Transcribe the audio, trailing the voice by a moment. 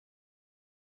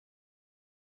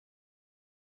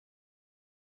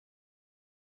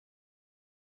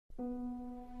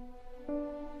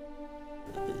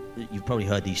You've probably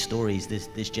heard these stories.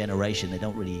 This generation, they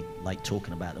don't really like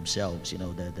talking about themselves. You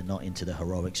know, they're not into the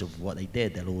heroics of what they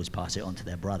did. They'll always pass it on to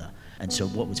their brother. And so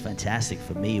what was fantastic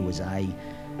for me was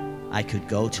I could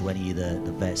go to any of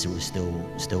the vets who were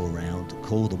still around,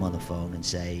 call them on the phone and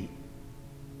say,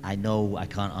 I know I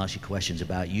can't ask you questions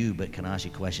about you, but can I ask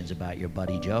you questions about your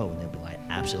buddy Joe? And they'll be like,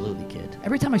 absolutely, kid.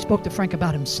 Every time I spoke to Frank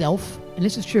about himself, and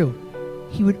this is true,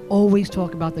 he would always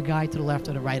talk about the guy to the left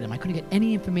or the right of him. I couldn't get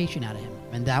any information out of him.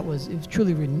 And it was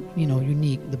truly,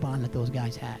 unique, the bond that those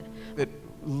guys had. That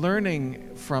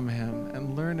learning from him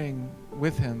and learning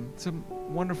with him, it's a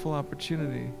wonderful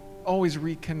opportunity. Always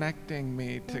reconnecting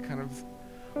me to kind of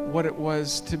what it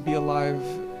was to be alive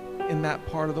in that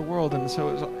part of the world. And so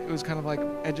it was kind of like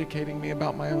educating me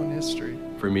about my own history.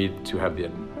 For me to have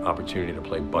the opportunity to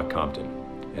play Buck Compton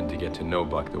and to get to know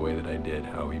Buck the way that I did,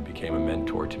 how he became a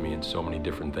mentor to me in so many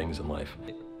different things in life.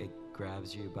 It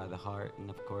grabs you by the heart, and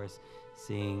of course,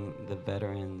 seeing the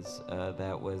veterans,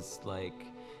 that was like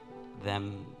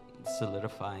them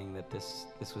solidifying that this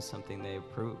was something they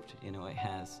approved. You know, it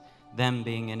has, them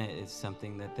being in it is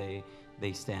something that they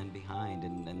stand behind,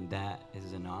 and that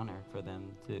is an honor for them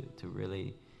to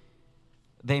really,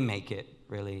 they make it,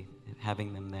 really,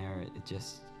 having them there, it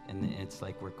just, and it's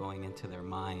like we're going into their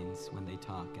minds when they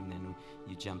talk, and then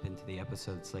you jump into the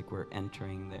episode, it's like we're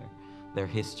entering their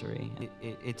history.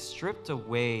 It stripped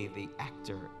away the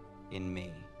actor in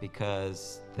me,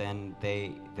 because then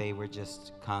they were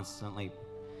just constantly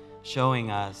showing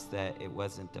us that it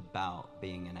wasn't about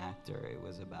being an actor, it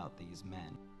was about these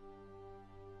men.